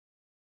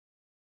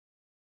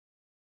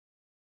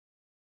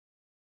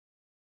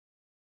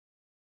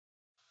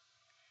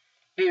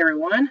Hey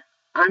everyone,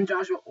 I'm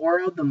Joshua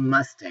Orro, the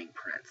Mustang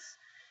Prince,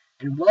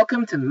 and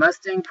welcome to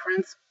Mustang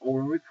Prince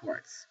Orro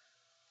Reports.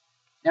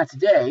 Now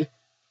today,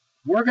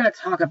 we're going to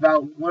talk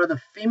about one of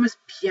the famous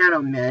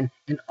piano men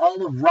in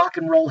all of rock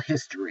and roll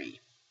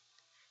history,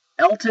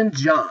 Elton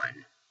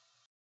John.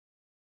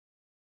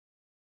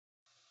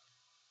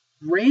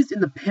 Raised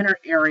in the Pinner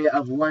area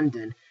of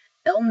London,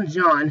 Elton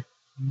John,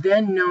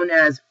 then known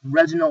as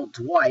Reginald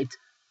Dwight,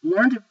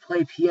 learned to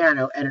play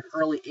piano at an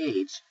early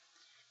age.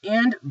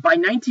 And by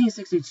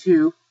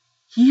 1962,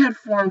 he had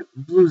formed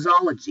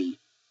Bluesology.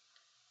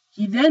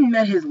 He then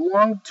met his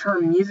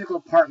long-term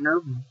musical partner,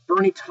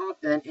 Bernie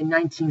Taupin, in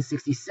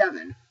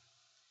 1967,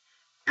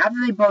 after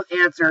they both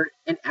answered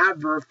an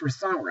advert for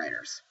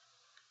songwriters.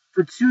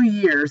 For 2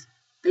 years,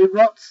 they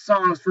wrote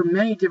songs for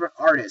many different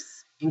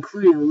artists,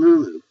 including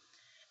Lulu.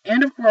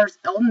 And of course,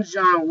 Elton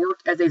John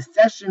worked as a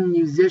session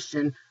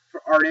musician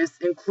for artists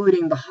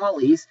including the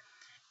Hollies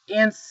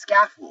and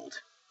Scaffold.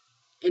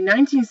 In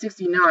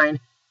 1969,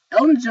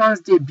 Elton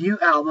John's debut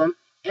album,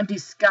 Empty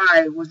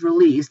Sky, was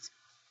released,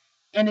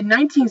 and in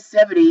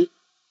 1970,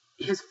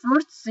 his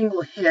first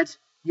single hit,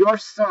 Your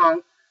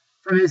Song,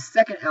 from his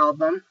second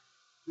album,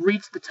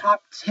 reached the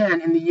top 10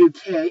 in the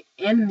UK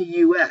and in the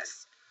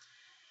US.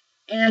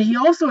 And he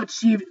also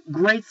achieved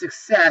great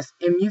success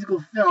in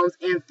musical films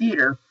and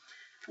theater,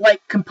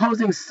 like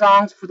composing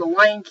songs for The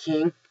Lion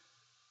King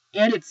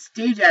and its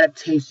stage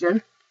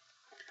adaptation,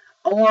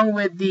 along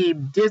with the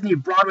Disney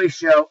Broadway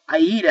show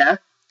Aida,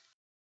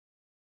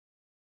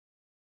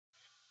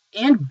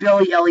 and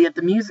Billy Elliot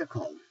the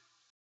Musical.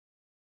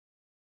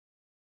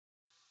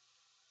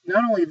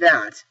 Not only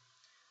that,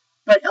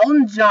 but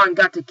Elton John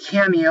got to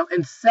cameo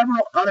in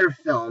several other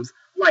films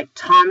like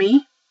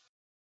Tommy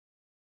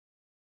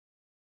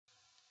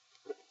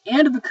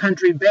and The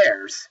Country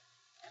Bears.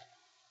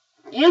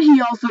 And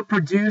he also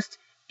produced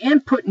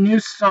and put new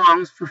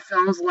songs for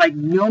films like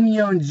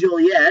Romeo and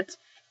Juliet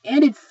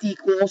and its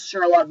sequel,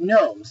 Sherlock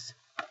Gnomes.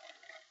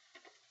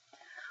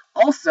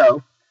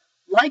 Also,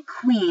 like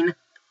Queen,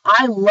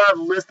 I love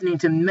listening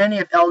to many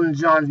of Elton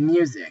John's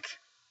music.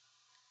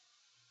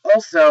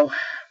 Also,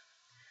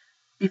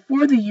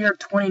 before the year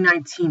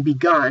 2019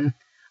 begun,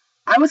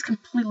 I was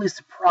completely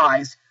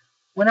surprised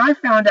when I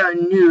found out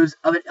news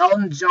of an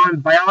Elton John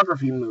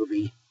biography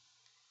movie.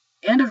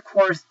 And of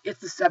course,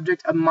 it's the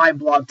subject of my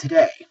blog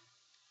today.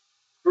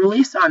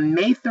 Released on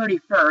May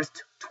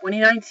 31st,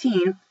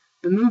 2019,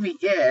 the movie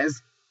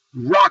is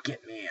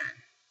Rocketman.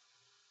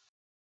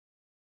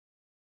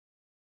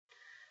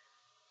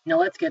 Now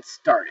let's get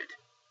started.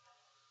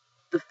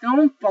 The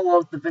film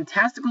follows the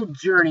fantastical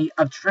journey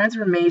of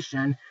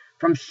transformation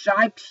from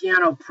shy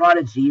piano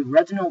prodigy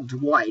Reginald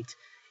Dwight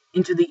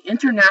into the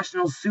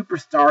international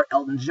superstar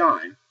Elton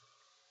John.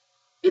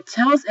 It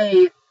tells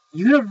a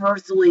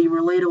universally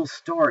relatable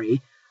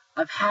story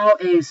of how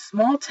a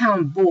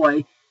small-town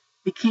boy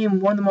became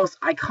one of the most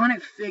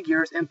iconic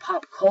figures in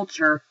pop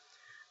culture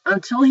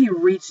until he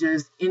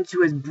reaches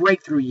into his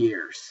breakthrough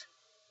years.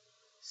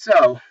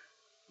 So,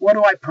 what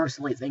do I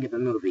personally think of the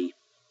movie?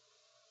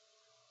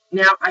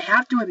 Now, I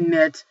have to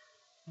admit,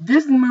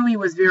 this movie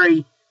was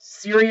very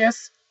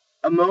serious,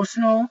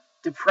 emotional,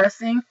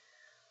 depressing,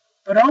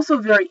 but also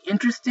very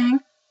interesting,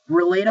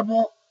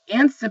 relatable,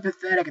 and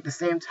sympathetic at the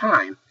same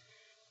time.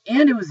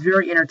 And it was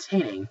very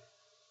entertaining.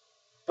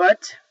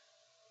 But,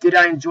 did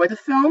I enjoy the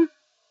film?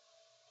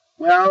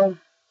 Well,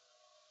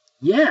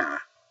 yeah,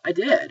 I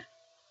did.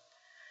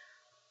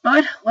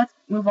 But let's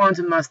move on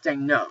to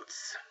Mustang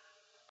notes.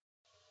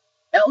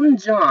 Elton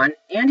John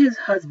and his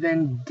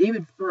husband,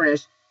 David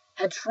Furnish,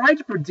 had tried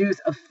to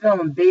produce a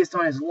film based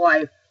on his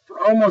life for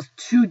almost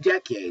 2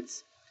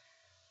 decades.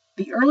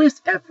 The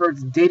earliest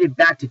efforts dated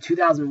back to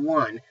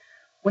 2001,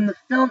 when the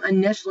film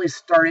initially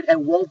started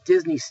at Walt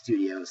Disney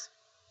Studios.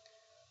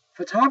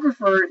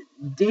 Photographer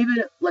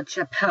David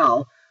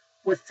LaChapelle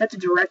was set to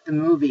direct the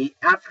movie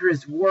after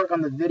his work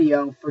on the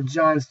video for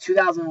John's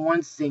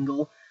 2001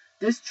 single,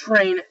 This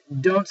Train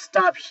Don't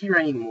Stop Here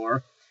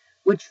Anymore,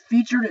 which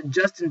featured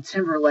Justin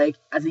Timberlake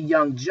as a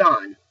young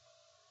John.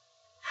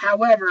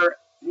 However,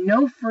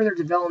 no further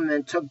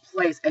development took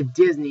place at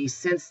Disney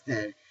since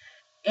then,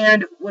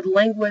 and would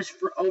languish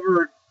for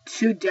over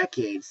 2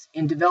 decades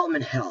in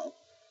development hell.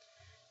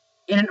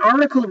 In an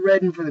article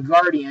written for The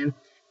Guardian,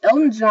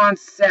 Elton John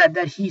said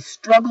that he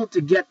struggled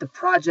to get the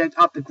project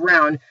off the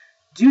ground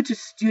due to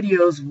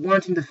studios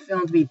wanting the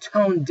film to be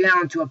toned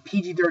down to a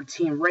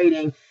PG-13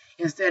 rating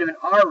instead of an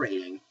R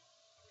rating.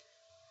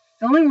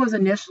 Filming was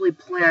initially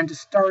planned to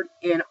start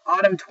in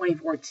autumn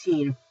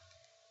 2014.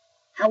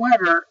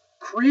 However,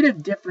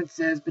 creative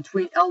differences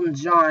between Elton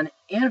John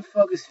and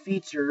Focus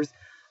Features,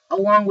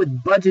 along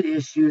with budget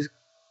issues,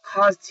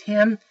 caused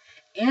him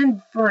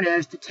and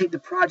Furnish to take the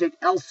project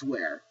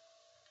elsewhere.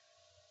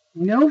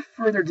 No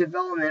further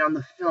development on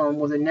the film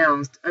was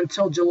announced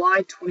until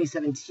July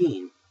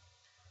 2017.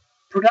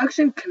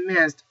 Production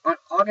commenced on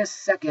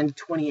August 2nd,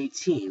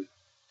 2018.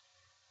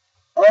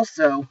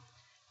 Also,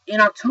 in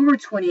October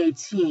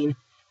 2018,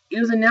 it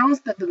was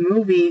announced that the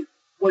movie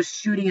was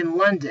shooting in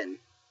London.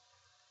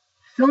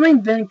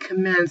 Filming then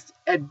commenced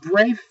at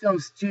Brave Film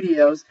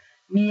Studios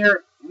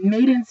near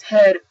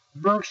Maidenhead,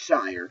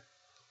 Berkshire.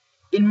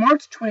 In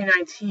March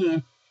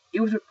 2019,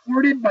 it was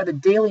reported by the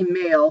Daily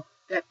Mail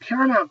that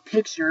Paramount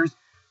Pictures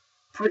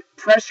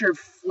pressured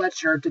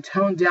Fletcher to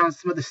tone down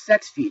some of the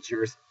sex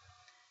features.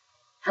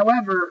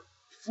 However,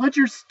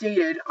 Fletcher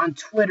stated on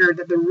Twitter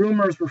that the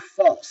rumors were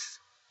false.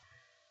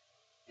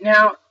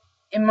 Now,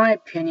 in my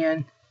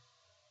opinion,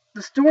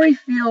 the story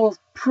feels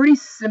pretty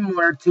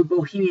similar to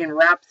Bohemian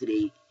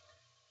Rhapsody,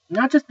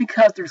 not just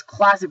because there's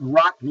classic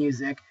rock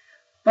music,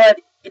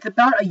 but it's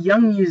about a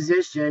young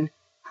musician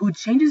who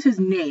changes his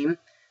name,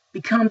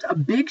 becomes a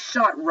big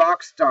shot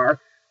rock star,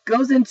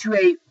 goes into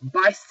a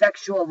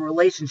bisexual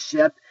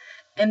relationship,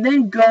 and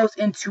then goes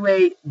into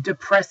a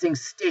depressing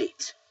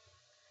state.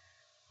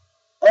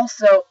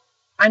 Also,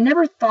 I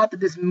never thought that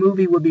this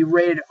movie would be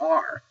rated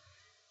R,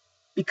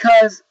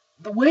 because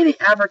the way the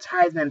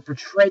advertisement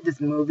portrayed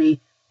this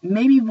movie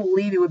made me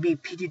believe it would be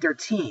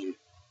PG-13.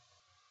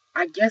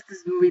 I guess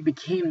this movie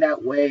became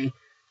that way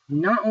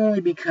not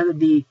only because of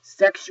the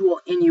sexual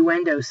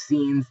innuendo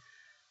scenes,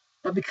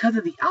 but because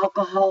of the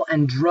alcohol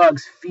and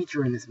drugs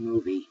featured in this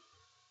movie.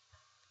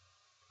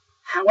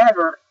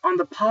 However, on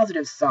the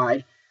positive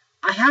side,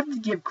 I have to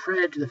give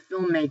credit to the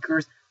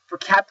filmmakers for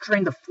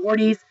capturing the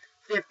 40s,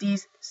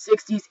 50s,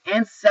 60s,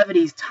 and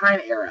 70s time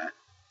era.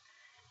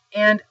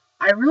 And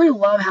I really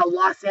love how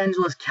Los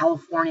Angeles,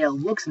 California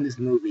looks in this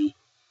movie.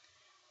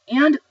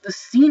 And the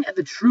scene at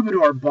the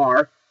Troubadour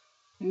Bar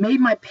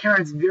made my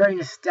parents very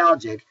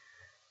nostalgic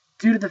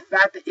due to the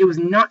fact that it was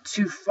not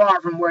too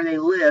far from where they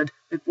lived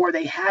before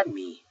they had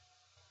me.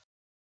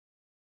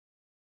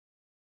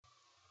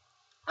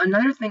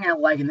 Another thing I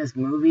like in this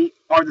movie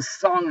are the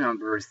song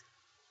numbers.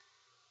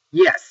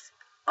 Yes,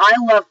 I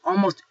love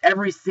almost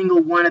every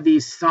single one of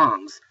these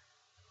songs,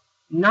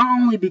 not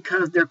only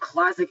because they're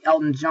classic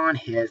Elton John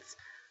hits,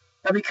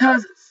 but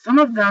because some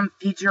of them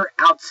feature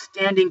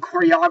outstanding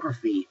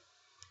choreography.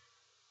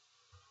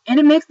 And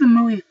it makes the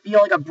movie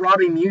feel like a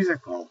Broadway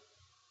musical.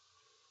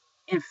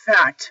 In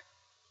fact,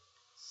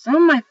 some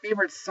of my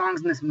favorite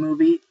songs in this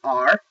movie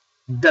are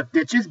The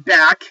Bitch Is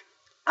Back,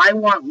 I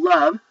Want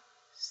Love,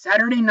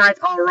 Saturday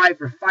Night's Alright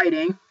for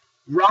Fighting,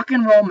 Rock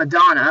and Roll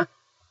Madonna,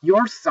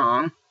 Your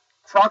Song,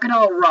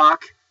 Crocodile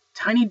Rock,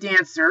 Tiny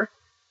Dancer,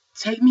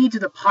 Take Me to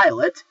the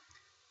Pilot,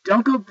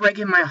 Don't Go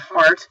Breaking My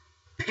Heart,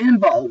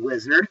 Pinball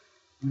Wizard,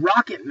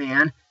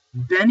 Rocketman,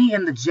 Benny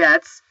and the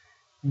Jets,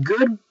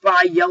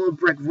 Goodbye Yellow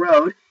Brick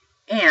Road,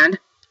 and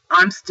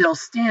I'm Still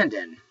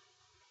Standin'.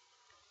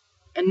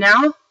 And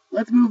now,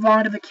 let's move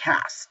on to the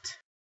cast.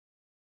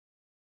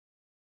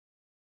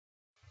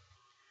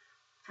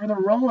 For the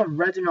role of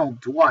Reginald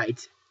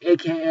Dwight,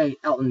 aka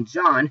Elton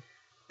John,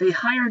 they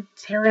hired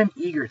Taron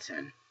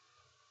Egerton.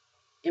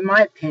 In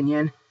my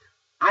opinion,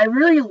 I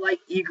really like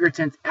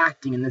Egerton's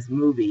acting in this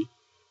movie,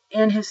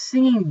 and his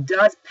singing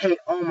does pay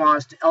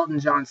homage to Elton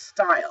John's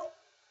style.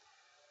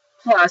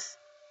 Plus,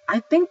 I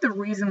think the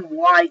reason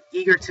why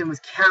Egerton was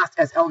cast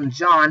as Elton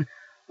John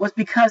was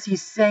because he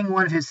sang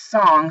one of his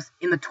songs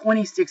in the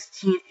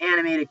 2016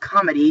 animated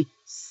comedy,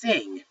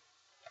 Sing.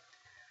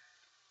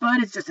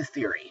 But it's just a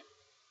theory.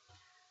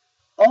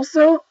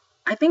 Also,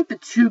 I think the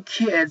two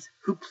kids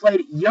who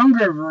played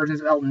younger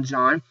versions of Elton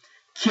John,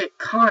 Kit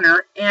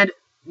Connor and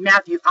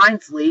Matthew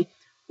Ainsley,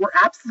 were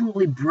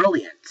absolutely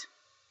brilliant.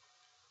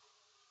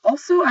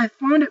 Also, I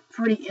found it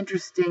pretty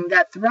interesting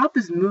that throughout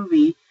this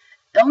movie,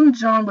 Elton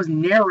John was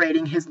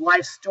narrating his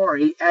life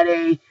story at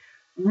a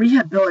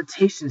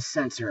rehabilitation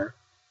center.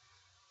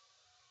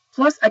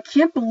 Plus, I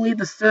can't believe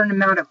the certain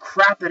amount of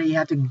crap that he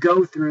had to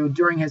go through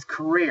during his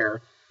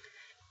career.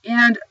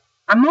 And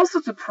I'm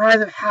also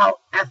surprised at how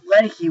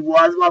athletic he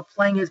was while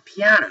playing his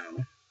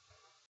piano.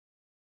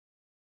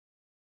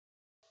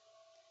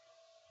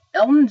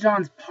 Elton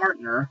John's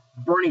partner,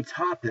 Bernie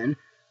Taupin,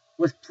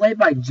 was played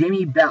by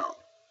Jamie Bell,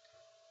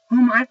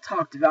 whom I've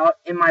talked about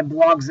in my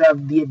blogs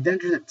of The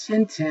Adventures of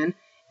Tintin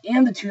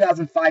and the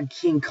 2005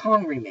 King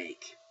Kong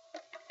remake.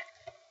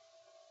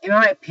 In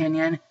my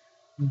opinion,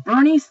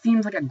 Bernie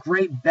seems like a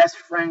great best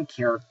friend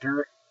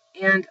character,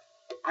 and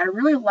I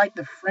really like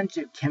the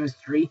friendship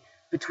chemistry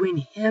between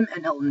him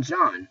and Elton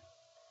John.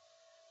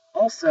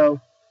 Also,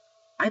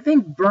 I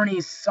think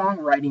Bernie's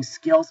songwriting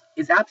skills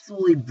is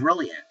absolutely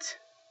brilliant.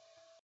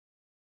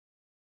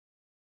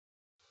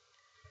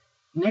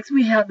 Next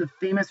we have the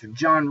famous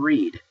John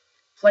Reed,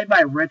 played by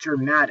Richard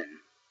Madden.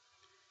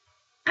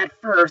 At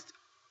first,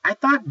 I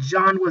thought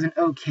John was an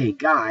okay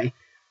guy,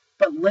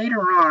 but later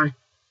on,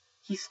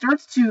 he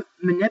starts to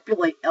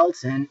manipulate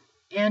Elton,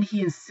 and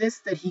he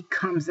insists that he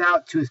comes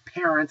out to his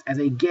parents as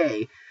a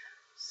gay,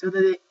 so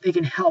that they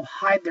can help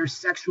hide their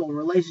sexual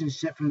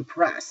relationship from the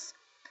press.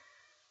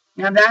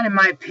 Now that, in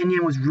my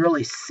opinion, was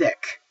really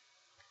sick.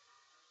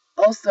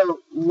 Also,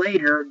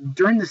 later,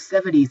 during the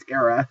 70s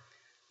era,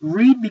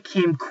 Reed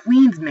became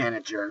Queen's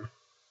manager,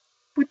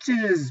 which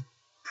is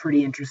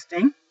pretty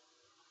interesting.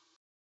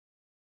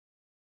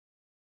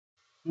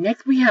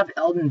 Next we have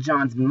Elton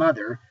John's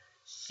mother,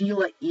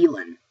 Sheila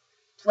Elin,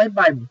 played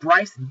by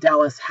Bryce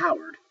Dallas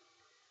Howard.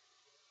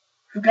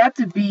 who got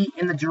to be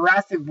in the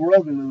Jurassic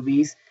World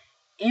movies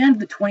and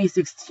the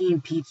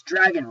 2016 Pete's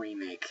Dragon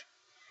remake,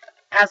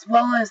 as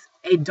well as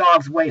A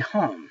Dog's Way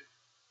Home.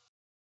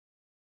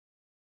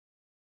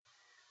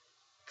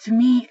 To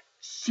me,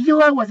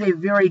 Sheila was a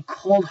very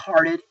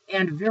cold-hearted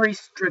and very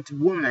strict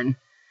woman.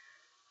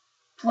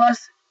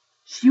 Plus,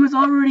 she was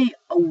already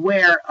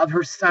aware of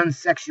her son's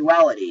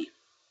sexuality.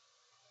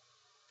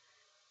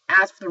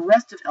 As for the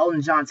rest of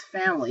Elton John's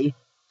family,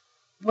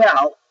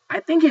 well, I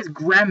think his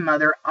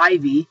grandmother,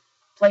 Ivy,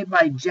 played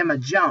by Gemma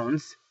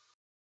Jones,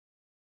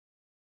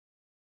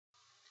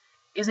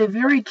 is a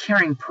very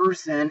caring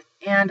person,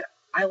 and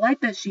I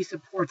like that she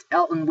supports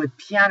Elton with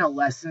piano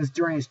lessons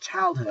during his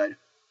childhood.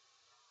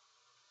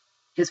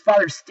 His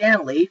father,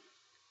 Stanley,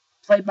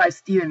 played by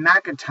Stephen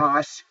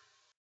McIntosh,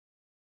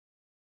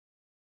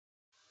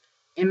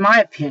 in my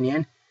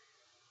opinion,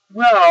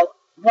 well,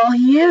 while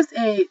he is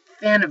a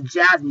fan of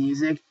jazz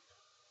music,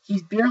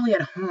 he's barely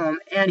at home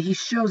and he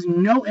shows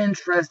no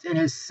interest in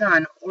his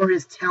son or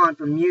his talent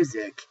for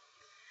music.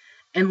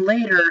 And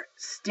later,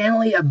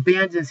 Stanley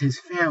abandons his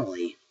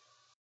family.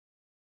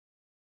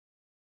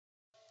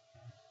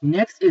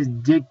 Next is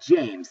Dick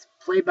James,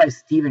 played by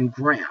Stephen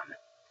Graham.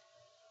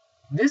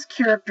 This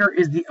character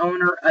is the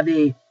owner of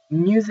a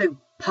music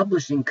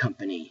publishing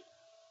company.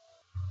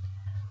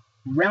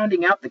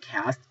 Rounding out the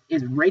cast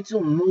is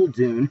Rachel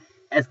Muldoon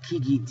as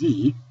Kiki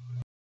D,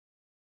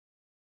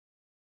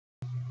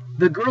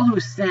 the girl who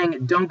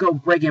sang Don't Go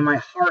Breaking My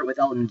Heart with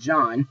Elton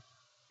John,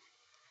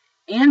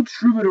 and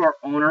Troubadour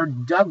owner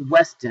Doug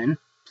Weston,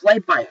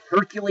 played by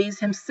Hercules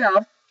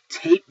himself,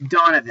 Tate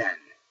Donovan.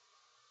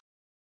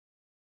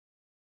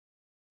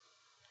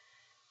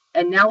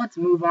 And now let's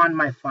move on to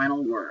my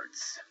final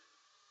words.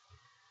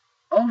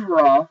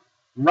 Overall,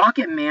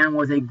 Rocketman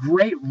was a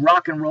great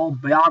rock and roll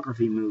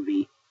biography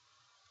movie.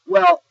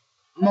 Well,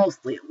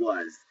 mostly it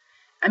was.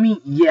 I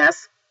mean,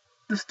 yes,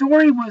 the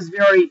story was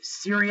very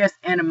serious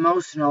and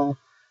emotional,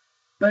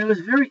 but it was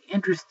very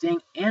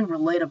interesting and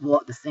relatable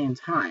at the same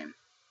time.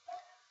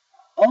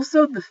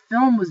 Also, the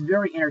film was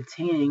very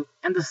entertaining,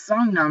 and the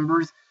song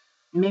numbers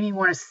made me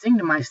want to sing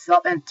to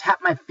myself and tap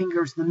my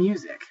fingers to the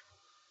music.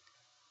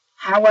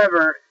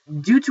 However,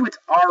 due to its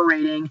R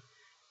rating,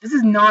 this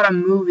is not a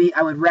movie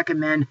I would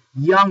recommend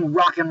young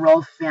rock and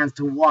roll fans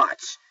to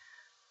watch.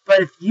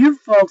 But if you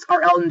folks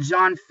are Elton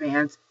John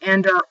fans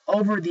and are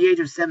over the age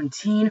of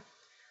 17,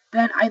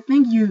 then I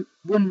think you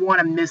wouldn't want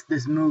to miss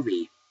this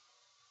movie.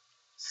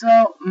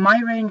 So,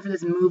 my rating for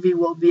this movie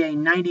will be a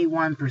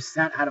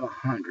 91% out of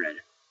 100.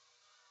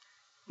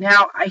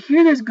 Now, I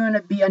hear there's going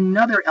to be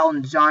another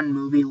Elton John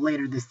movie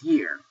later this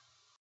year,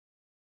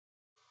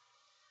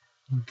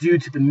 due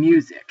to the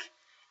music.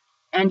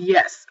 And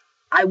yes,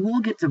 I will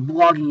get to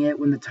blogging it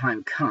when the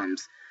time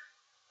comes,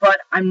 but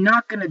I'm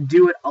not going to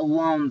do it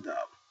alone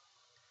though.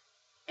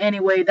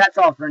 Anyway, that's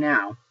all for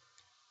now.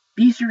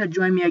 Be sure to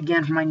join me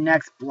again for my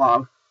next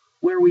blog,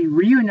 where we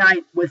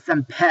reunite with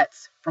some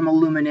pets from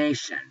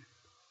Illumination.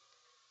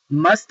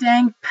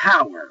 Mustang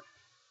Power!